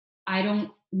I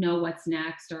don't know what's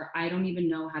next, or I don't even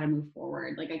know how to move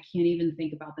forward. Like, I can't even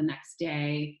think about the next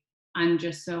day. I'm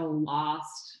just so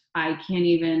lost. I can't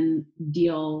even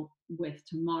deal with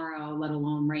tomorrow, let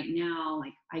alone right now.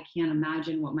 Like, I can't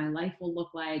imagine what my life will look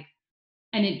like.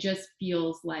 And it just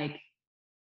feels like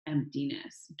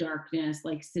emptiness, darkness,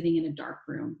 like sitting in a dark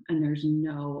room and there's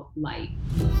no light.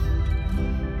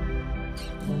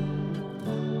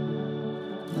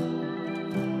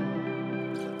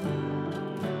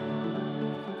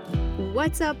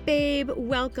 What's up, babe?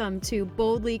 Welcome to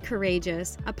Boldly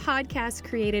Courageous, a podcast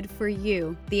created for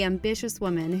you, the ambitious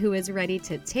woman who is ready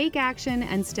to take action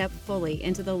and step fully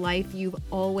into the life you've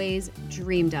always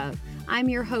dreamed of. I'm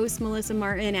your host, Melissa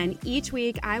Martin, and each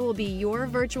week I will be your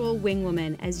virtual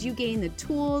wingwoman as you gain the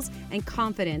tools and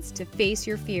confidence to face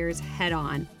your fears head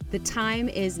on. The time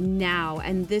is now,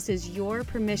 and this is your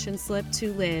permission slip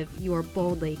to live your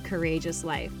boldly courageous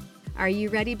life. Are you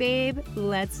ready, babe?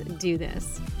 Let's do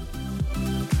this.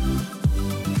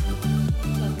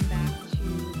 Welcome back to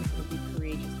the Boldly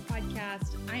Courageous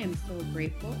podcast. I am so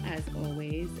grateful, as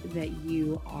always, that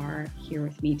you are here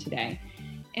with me today.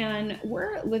 And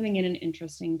we're living in an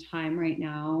interesting time right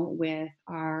now with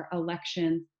our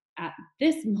election at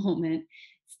this moment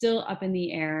still up in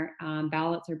the air.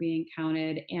 Ballots are being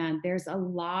counted, and there's a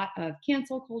lot of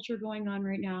cancel culture going on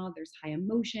right now. There's high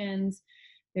emotions.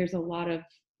 There's a lot of,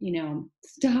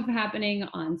 stuff happening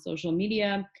on social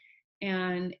media.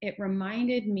 And it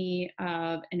reminded me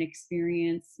of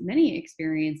many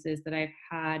experiences that I've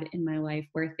had in my life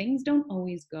where things don't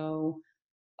always go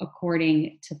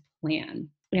according to plan.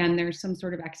 And there's some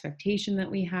sort of expectation that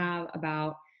we have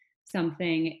about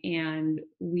something, and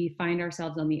we find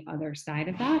ourselves on the other side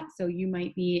of that. So you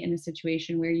might be in a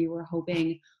situation where you were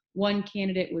hoping one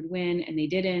candidate would win and they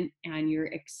didn't, and you're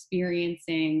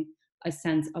experiencing a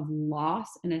sense of loss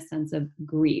and a sense of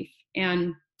grief.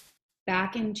 And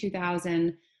back in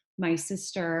 2000, my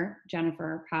sister,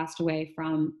 Jennifer, passed away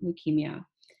from leukemia.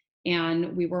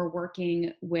 And we were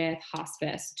working with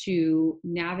hospice to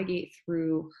navigate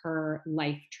through her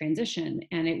life transition.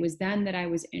 And it was then that I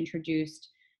was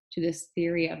introduced to this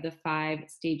theory of the 5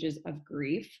 stages of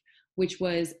grief, which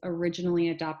was originally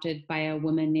adopted by a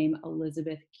woman named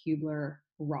Elizabeth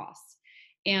Kubler-Ross.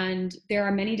 And there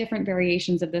are many different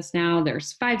variations of this now.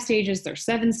 There's 5 stages, there's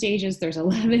 7 stages, there's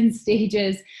 11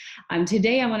 stages.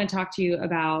 Today, I want to talk to you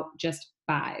about just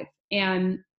 5.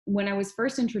 And when I was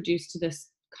first introduced to this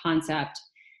concept,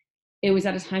 it was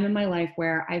at a time in my life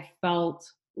where I felt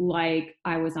like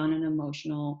I was on an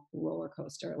emotional roller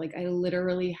coaster. Like, I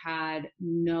literally had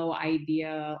no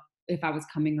idea if I was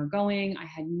coming or going. I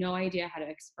had no idea how to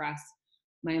express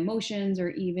my emotions or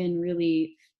even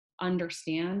really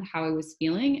understand how I was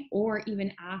feeling or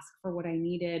even ask for what I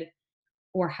needed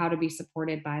or how to be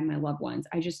supported by my loved ones.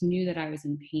 I just knew that I was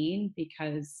in pain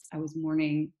because I was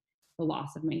mourning the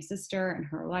loss of my sister and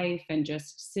her life, and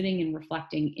just sitting and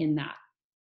reflecting in that.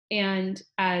 And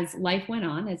as life went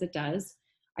on, as it does,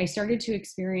 I started to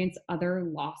experience other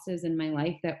losses in my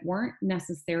life that weren't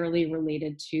necessarily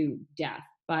related to death,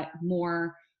 but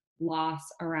more loss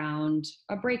around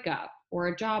a breakup or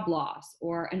a job loss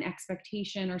or an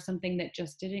expectation or something that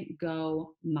just didn't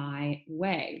go my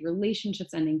way,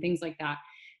 relationships ending, things like that.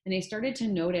 And I started to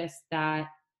notice that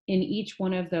in each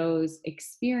one of those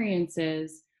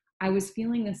experiences, I was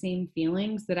feeling the same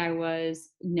feelings that I was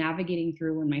navigating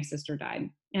through when my sister died.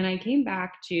 And I came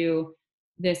back to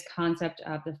this concept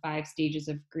of the 5 stages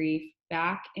of grief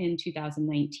back in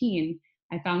 2019.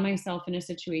 I found myself in a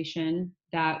situation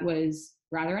that was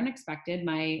rather unexpected.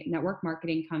 My network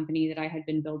marketing company that I had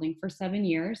been building for 7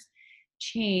 years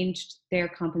changed their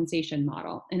compensation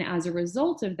model. And as a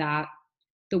result of that,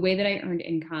 the way that I earned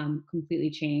income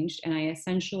completely changed. And I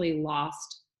essentially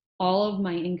lost all of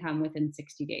my income within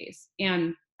 60 days.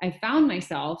 And I found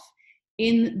myself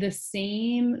in the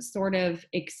same sort of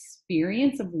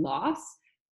experience of loss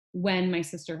when my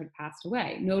sister had passed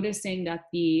away, noticing that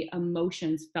the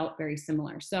emotions felt very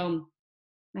similar. So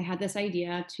I had this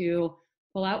idea to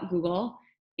pull out Google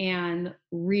and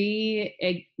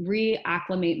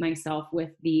reacclimate myself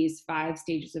with these 5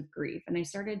 stages of grief. And I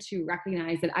started to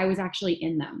recognize that I was actually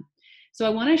in them. So I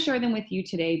want to share them with you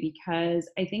today because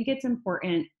I think it's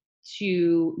important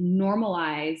to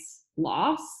normalize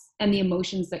loss and the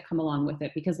emotions that come along with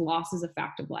it, because loss is a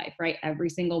fact of life, right? Every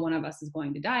single one of us is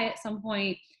going to die at some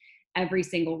point. Every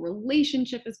single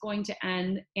relationship is going to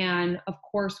end. And of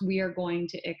course, we are going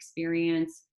to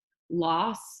experience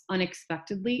loss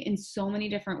unexpectedly in so many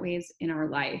different ways in our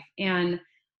life. And,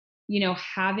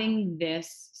 having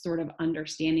this sort of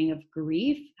understanding of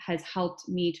grief has helped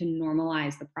me to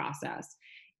normalize the process.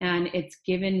 And it's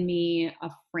given me a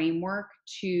framework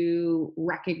to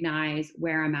recognize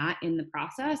where I'm at in the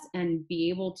process and be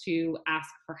able to ask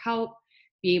for help,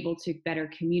 be able to better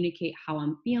communicate how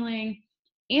I'm feeling.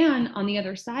 And on the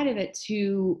other side of it,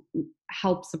 to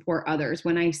help support others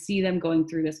when I see them going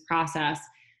through this process,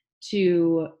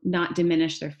 to not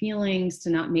diminish their feelings, to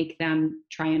not make them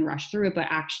try and rush through it, but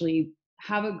actually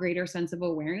have a greater sense of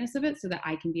awareness of it so that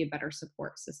I can be a better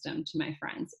support system to my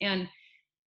friends. And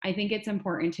I think it's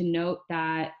important to note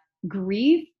that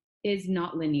grief is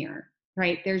not linear,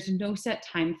 right? There's no set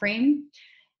time frame.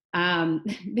 Um,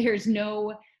 there's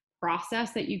no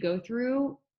process that you go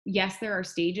through. Yes, there are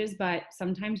stages, but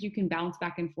sometimes you can bounce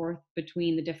back and forth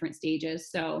between the different stages.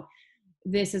 So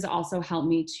this has also helped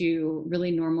me to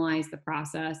really normalize the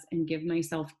process and give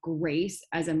myself grace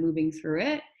as I'm moving through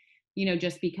it.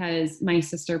 Just because my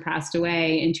sister passed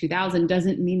away in 2000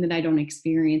 doesn't mean that I don't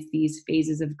experience these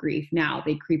phases of grief now.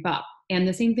 They creep up. And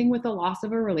the same thing with the loss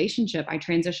of a relationship. I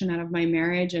transitioned out of my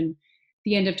marriage and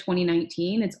the end of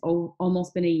 2019. It's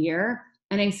almost been a year.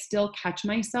 And I still catch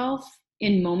myself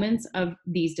in moments of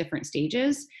these different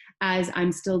stages as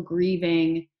I'm still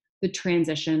grieving the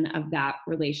transition of that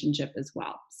relationship as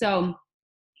well. So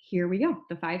here we go.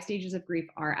 The 5 stages of grief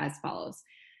are as follows.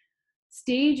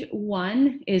 Stage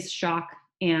 1 is shock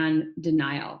and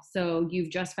denial. So you've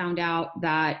just found out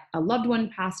that a loved one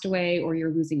passed away, or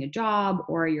you're losing a job,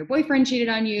 or your boyfriend cheated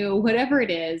on you, whatever it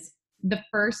is. The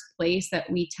first place that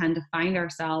we tend to find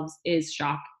ourselves is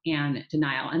shock and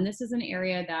denial. And this is an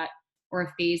area or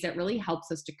a phase that really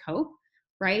helps us to cope,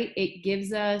 right? It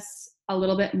gives us a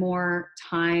little bit more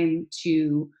time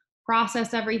to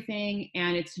process everything.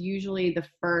 And it's usually the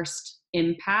first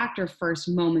impact or first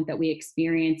moment that we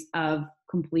experience of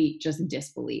complete just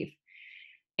disbelief.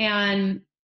 And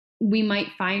we might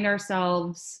find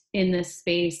ourselves in this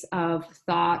space of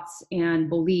thoughts and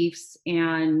beliefs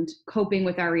and coping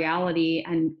with our reality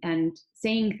and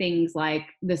saying things like,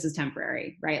 this is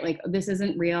temporary, right? Like, this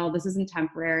isn't real. This isn't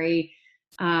temporary.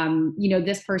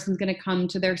 This person's going to come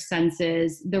to their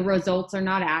senses. The results are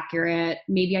not accurate.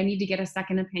 Maybe I need to get a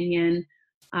second opinion.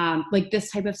 Like,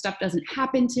 this type of stuff doesn't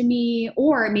happen to me.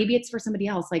 Or maybe it's for somebody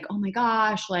else. Like, oh my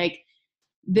gosh, like,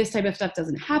 this type of stuff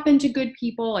doesn't happen to good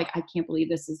people. Like, I can't believe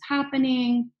this is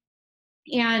happening.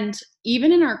 And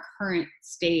even in our current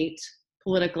state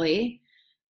politically,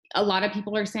 a lot of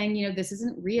people are saying, this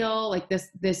isn't real. Like,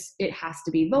 this, it has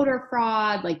to be voter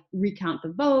fraud, like, recount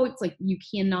the votes. Like, you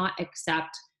cannot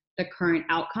accept the current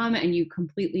outcome, and you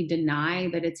completely deny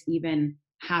that it's even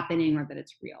happening or that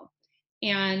it's real.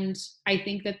 And I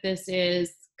think that this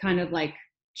is kind of like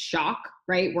shock,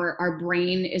 right? Where our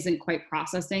brain isn't quite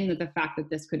processing that the fact that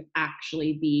this could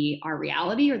actually be our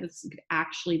reality, or this could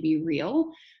actually be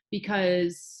real,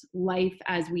 because life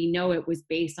as we know it was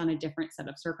based on a different set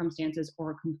of circumstances,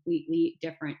 or a completely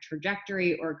different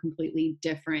trajectory, or a completely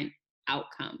different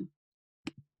outcome.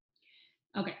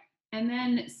 Okay. And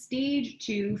then stage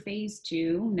 2, phase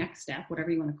 2, next step, whatever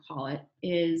you want to call it,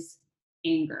 is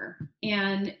anger.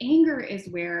 And anger is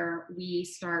where we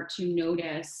start to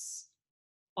notice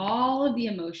all of the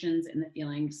emotions and the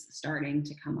feelings starting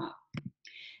to come up.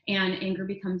 And anger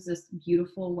becomes this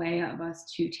beautiful way of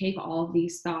us to take all of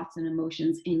these thoughts and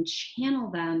emotions and channel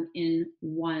them in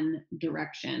one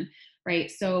direction, right?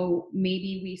 So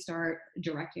maybe we start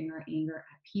directing our anger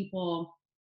at people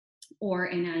or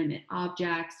inanimate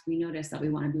objects. We notice that we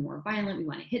want to be more violent. We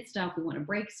want to hit stuff. We want to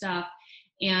break stuff.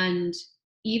 And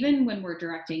even when we're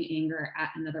directing anger at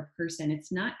another person,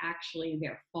 it's not actually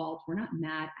their fault. We're not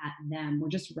mad at them. We're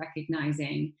just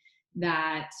recognizing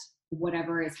that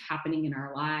whatever is happening in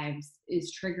our lives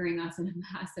is triggering us in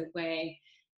a massive way.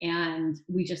 And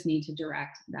we just need to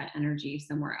direct that energy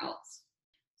somewhere else.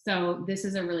 So this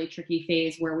is a really tricky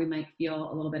phase where we might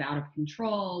feel a little bit out of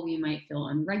control. We might feel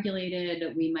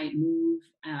unregulated. We might move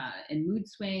in mood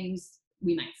swings.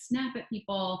 We might snap at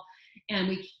people, and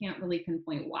we can't really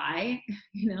pinpoint why,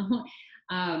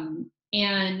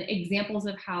 And examples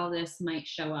of how this might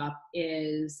show up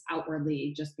is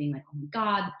outwardly just being like, oh my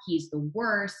God, he's the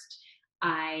worst.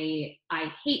 I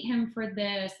hate him for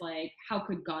this. Like, how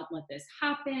could God let this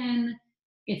happen?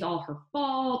 It's all her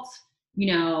fault.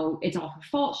 It's all her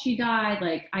fault she died.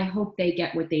 Like, I hope they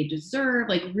get what they deserve.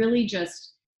 Like, really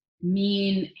just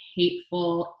mean,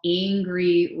 hateful,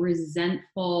 angry,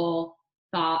 resentful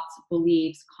thoughts,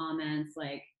 beliefs, comments.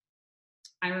 Like,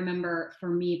 I remember for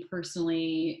me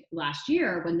personally last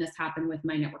year when this happened with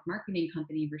my network marketing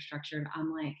company restructured,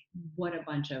 I'm like, what a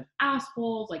bunch of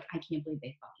assholes. Like, I can't believe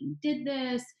they fucking did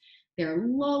this. they're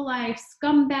low life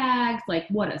scumbags, like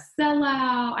what a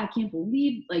sellout. I can't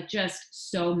believe, like just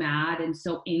so mad and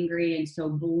so angry and so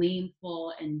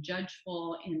blameful and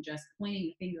judgeful and just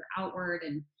pointing the finger outward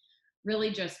and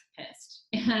really just pissed.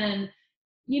 And,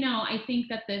 I think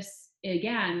that this,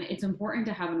 again, it's important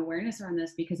to have an awareness around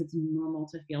this because it's normal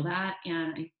to feel that.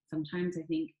 And sometimes I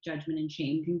think judgment and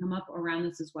shame can come up around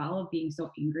this as well, of being so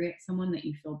angry at someone that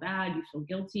you feel bad, you feel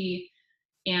guilty.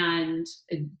 And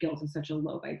guilt is such a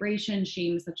low vibration,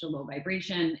 shame is such a low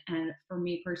vibration. And for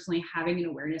me personally, having an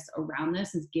awareness around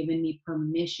this has given me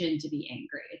permission to be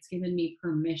angry. It's given me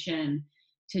permission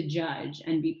to judge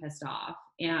and be pissed off.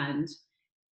 And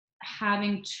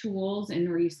having tools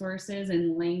and resources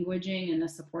and languaging and a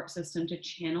support system to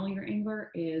channel your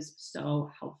anger is so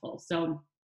helpful. So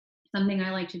something I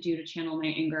like to do to channel my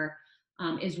anger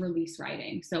is release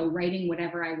writing. So writing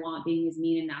whatever I want, being as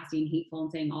mean and nasty and hateful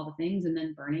and saying all the things and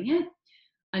then burning it.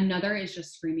 Another is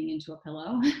just screaming into a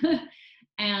pillow.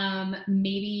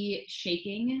 Maybe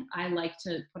shaking. I like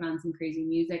to put on some crazy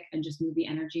music and just move the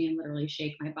energy and literally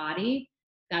shake my body.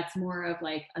 That's more of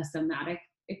like a somatic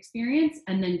experience.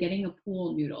 And then getting a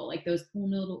pool noodle, like those pool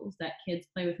noodles that kids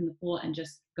play with in the pool, and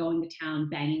just going to town,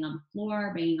 banging on the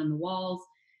floor, banging on the walls.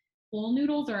 Pool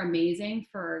noodles are amazing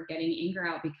for getting anger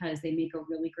out because they make a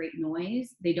really great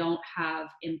noise. They don't have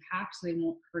impact, so they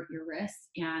won't hurt your wrists,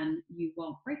 and you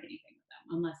won't break anything with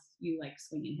them unless you like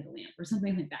swing and hit a lamp or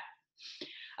something like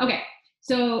that. Okay,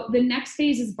 so the next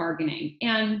phase is bargaining.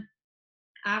 And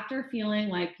after feeling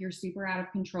like you're super out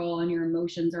of control and your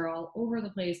emotions are all over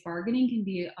the place, bargaining can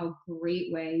be a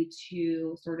great way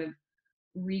to sort of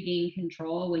regain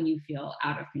control when you feel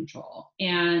out of control.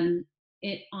 And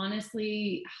it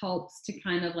honestly helps to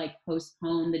kind of like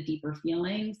postpone the deeper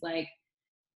feelings, like,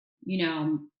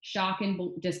 shock and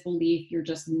disbelief. You're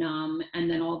just numb. And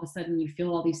then all of a sudden you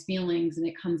feel all these feelings and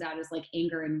it comes out as like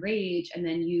anger and rage. And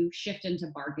then you shift into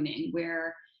bargaining,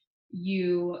 where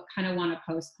you kind of want to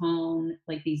postpone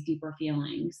like these deeper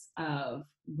feelings of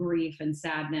grief and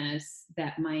sadness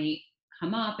that might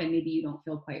come up, and maybe you don't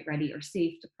feel quite ready or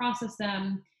safe to process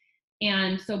them.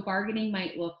 And so bargaining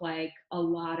might look like a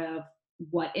lot of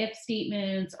what if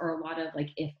statements, or a lot of like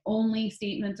if only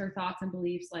statements or thoughts and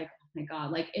beliefs, like, oh my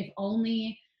God, like if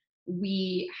only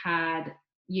we had,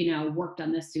 worked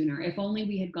on this sooner, if only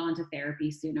we had gone to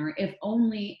therapy sooner, if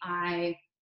only I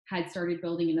had started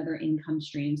building another income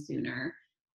stream sooner.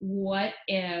 What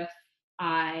if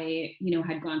I,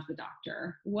 had gone to the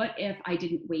doctor? What if I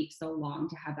didn't wait so long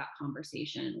to have that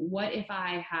conversation? What if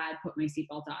I had put my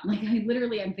seatbelt on? Like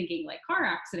I'm thinking like car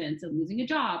accidents and losing a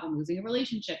job and losing a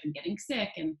relationship and getting sick.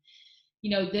 And,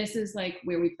 this is like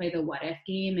where we play the what if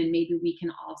game. And maybe we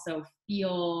can also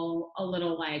feel a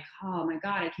little like, oh my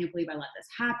God, I can't believe I let this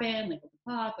happen. Like, what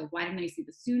the fuck? Like, why didn't I see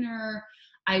this sooner?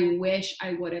 I wish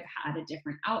I would have had a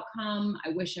different outcome. I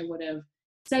wish I would have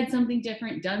said something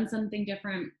different, done something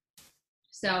different.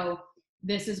 So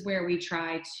this is where we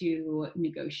try to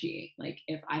negotiate. Like,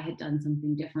 if I had done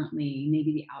something differently,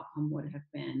 maybe the outcome would have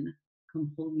been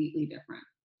completely different.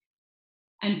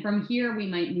 And from here, we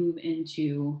might move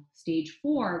into stage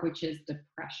 4, which is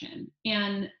depression.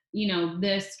 And,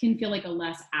 this can feel like a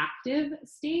less active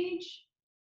stage,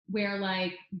 where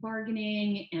like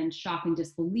bargaining and shock and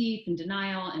disbelief and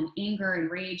denial and anger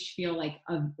and rage feel like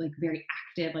very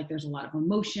active. Like there's a lot of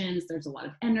emotions, there's a lot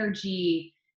of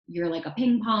energy. You're like a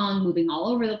ping pong moving all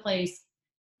over the place.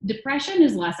 Depression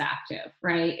is less active,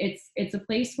 right? It's a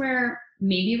place where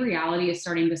maybe reality is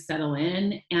starting to settle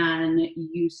in, and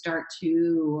you start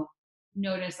to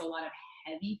notice a lot of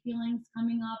heavy feelings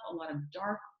coming up, a lot of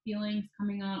dark feelings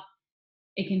coming up.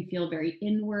 It can feel very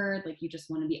inward, like you just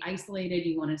want to be isolated,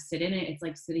 you want to sit in it. It's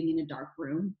like sitting in a dark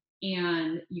room,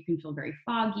 and you can feel very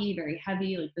foggy, very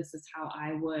heavy. Like, this is how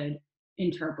I would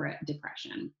interpret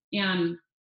depression. And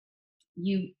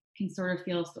you can sort of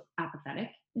feel so apathetic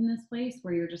in this place,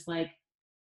 where you're just like,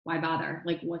 why bother?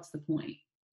 Like, what's the point?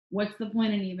 What's the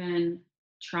point in even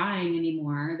trying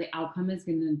anymore? The outcome is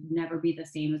going to never be the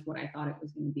same as what I thought it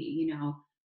was going to be.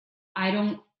 I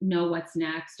don't know what's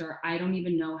next, or I don't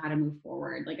even know how to move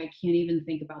forward. Like, I can't even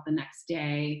think about the next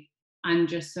day. I'm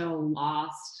just so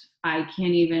lost. I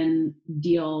can't even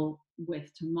deal with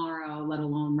tomorrow, let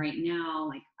alone right now.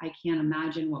 Like, I can't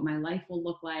imagine what my life will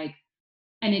look like.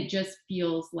 And it just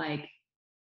feels like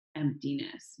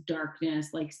emptiness, darkness,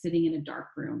 like sitting in a dark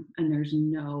room and there's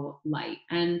no light.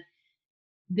 And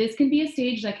this can be a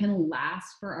stage that can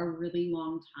last for a really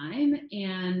long time.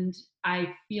 And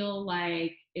I feel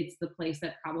like it's the place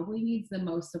that probably needs the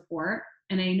most support.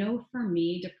 And I know for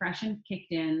me, depression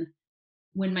kicked in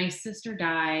when my sister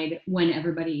died, when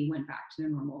everybody went back to their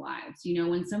normal lives.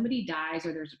 When somebody dies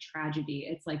or there's a tragedy,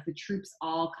 it's like the troops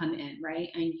all come in, right?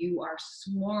 And you are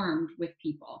swarmed with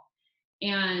people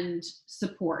and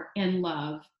support and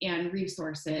love and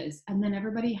resources. And then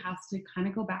everybody has to kind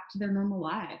of go back to their normal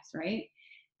lives, right?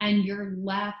 And you're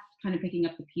left kind of picking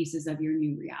up the pieces of your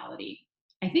new reality.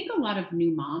 I think a lot of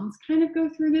new moms kind of go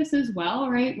through this as well,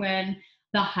 right? When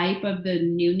the hype of the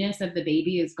newness of the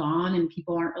baby is gone and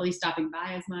people aren't really stopping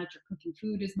by as much or cooking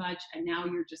food as much. And now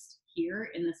you're just here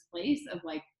in this place of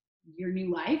like your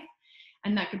new life.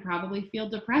 And that could probably feel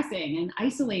depressing and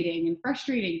isolating and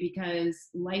frustrating because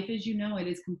life as you know it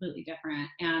is completely different.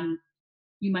 And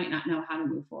you might not know how to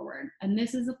move forward. And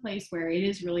this is a place where it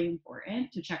is really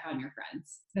important to check on your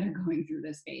friends that are going through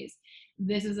this phase.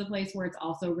 This is a place where it's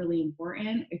also really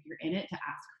important, if you're in it, to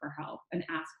ask for help and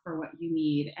ask for what you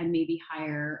need and maybe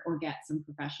hire or get some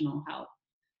professional help.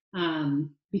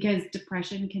 Because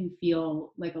depression can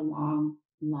feel like a long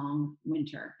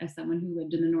winter. As someone who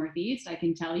lived in the Northeast, I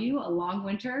can tell you a long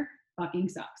winter fucking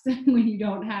sucks when you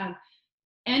don't have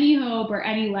any hope or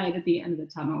any light at the end of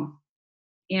the tunnel.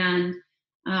 And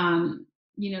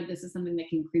this is something that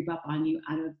can creep up on you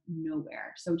out of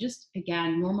nowhere. So just,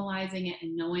 again, normalizing it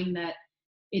and knowing that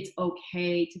it's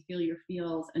okay to feel your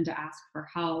feels and to ask for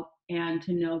help and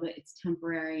to know that it's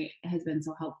temporary has been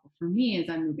so helpful for me as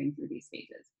I'm moving through these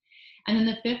phases. And then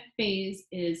the 5th phase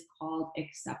is called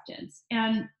acceptance.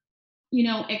 And,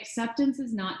 acceptance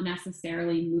is not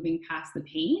necessarily moving past the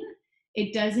pain.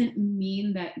 It doesn't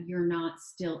mean that you're not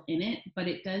still in it, but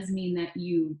it does mean that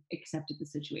you accepted the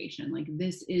situation. Like,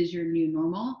 this is your new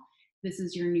normal. This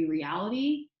is your new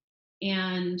reality.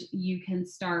 And you can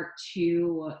start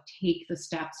to take the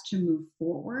steps to move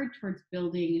forward towards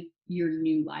building your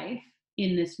new life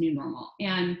in this new normal.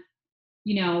 And,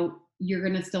 you're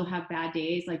going to still have bad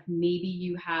days. Like, maybe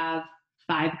you have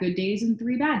 5 good days and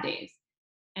 3 bad days.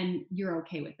 And you're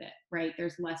okay with it, right?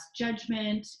 There's less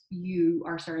judgment. You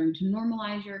are starting to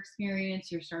normalize your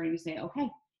experience. You're starting to say, okay,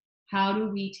 how do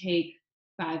we take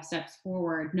 5 steps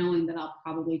forward, knowing that I'll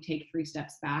probably take 3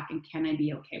 steps back? And can I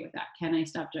be okay with that? Can I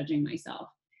stop judging myself?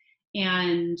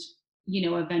 And,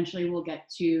 eventually we'll get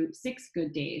to 6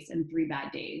 good days and 3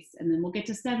 bad days. And then we'll get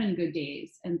to 7 good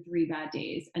days and 3 bad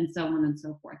days, and so on and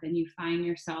so forth. And you find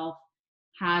yourself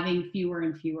having fewer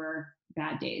and fewer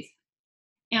bad days.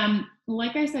 And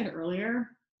like I said earlier,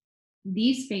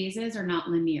 these phases are not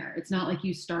linear. It's not like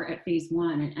you start at phase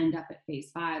 1 and end up at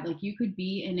phase 5. Like, you could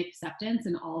be in acceptance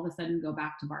and all of a sudden go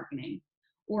back to bargaining.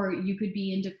 Or you could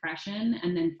be in depression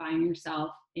and then find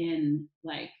yourself in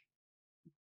like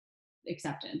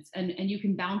acceptance. And you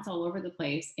can bounce all over the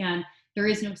place. And there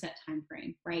is no set time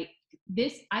frame, right?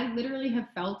 I literally have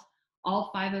felt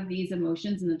all 5 of these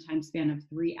emotions in the time span of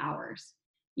 3 hours.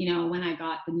 When I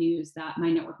got the news that my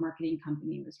network marketing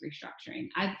company was restructuring,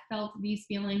 I've felt these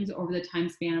feelings over the time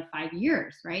span of 5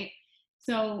 years, right?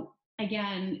 So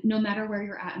again, no matter where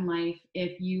you're at in life,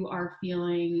 if you are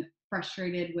feeling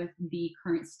frustrated with the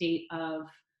current state of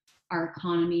our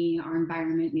economy, our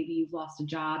environment, maybe you've lost a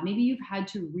job, maybe you've had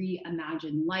to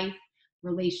reimagine life,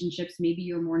 relationships, maybe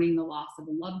you're mourning the loss of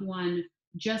a loved one,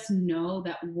 just know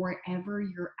that wherever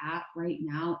you're at right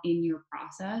now in your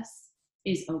process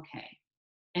is okay.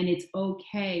 And it's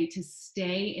okay to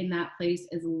stay in that place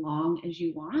as long as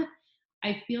you want.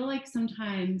 I feel like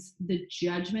sometimes the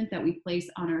judgment that we place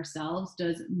on ourselves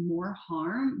does more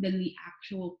harm than the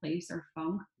actual place or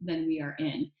funk than we are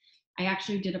in. I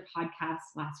actually did a podcast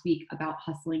last week about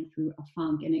hustling through a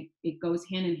funk, and it goes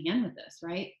hand in hand with this,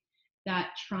 right?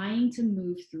 That trying to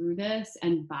move through this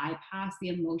and bypass the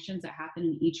emotions that happen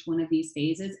in each one of these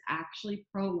phases actually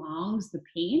prolongs the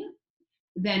pain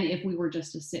than if we were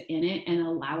just to sit in it and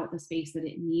allow it the space that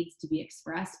it needs to be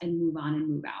expressed and move on and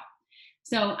move out.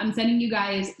 So I'm sending you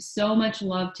guys so much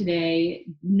love today,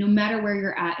 no matter where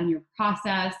you're at in your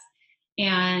process.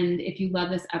 And if you love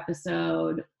this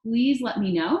episode, please let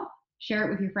me know. Share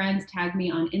it with your friends. Tag me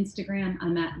on Instagram.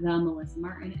 I'm at the Melissa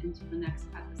Martin. Until the next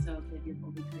episode, live your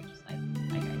boldly courageous life.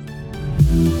 Bye,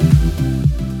 guys.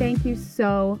 Thank you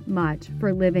so much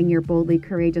for living your boldly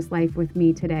courageous life with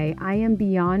me today. I am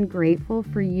beyond grateful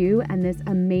for you and this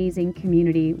amazing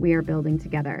community we are building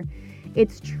together.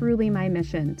 It's truly my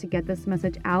mission to get this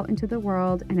message out into the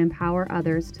world and empower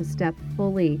others to step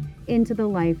fully into the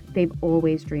life they've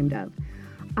always dreamed of.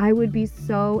 I would be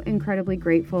so incredibly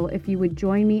grateful if you would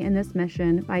join me in this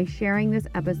mission by sharing this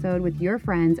episode with your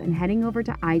friends and heading over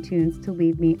to iTunes to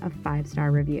leave me a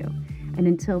 5-star review. And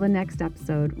until the next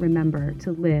episode, remember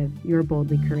to live your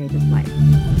boldly courageous life.